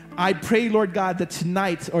 I pray, Lord God, that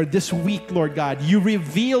tonight or this week, Lord God, you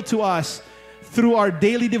reveal to us through our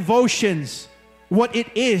daily devotions what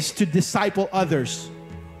it is to disciple others.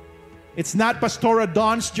 It's not Pastora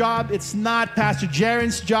Dawn's job. It's not Pastor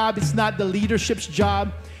Jaren's job. It's not the leadership's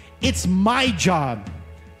job. It's my job.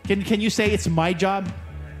 Can you say it's my job?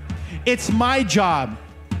 It's my job.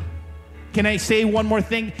 Can I say one more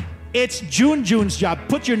thing? It's June's job.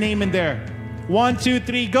 Put your name in there. 1, 2,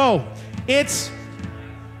 3, go.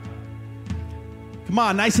 Come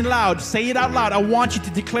on, nice and loud. Say it out loud. I want you to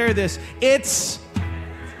declare this.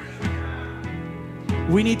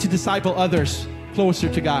 We need to disciple others closer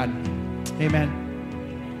to God. Amen.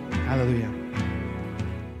 Hallelujah.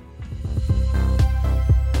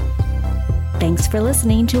 Thanks for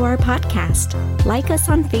listening to our podcast. Like us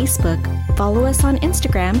on Facebook, follow us on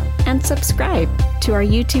Instagram, and subscribe to our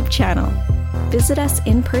YouTube channel. Visit us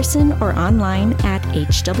in person or online at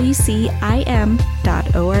hwcim.org.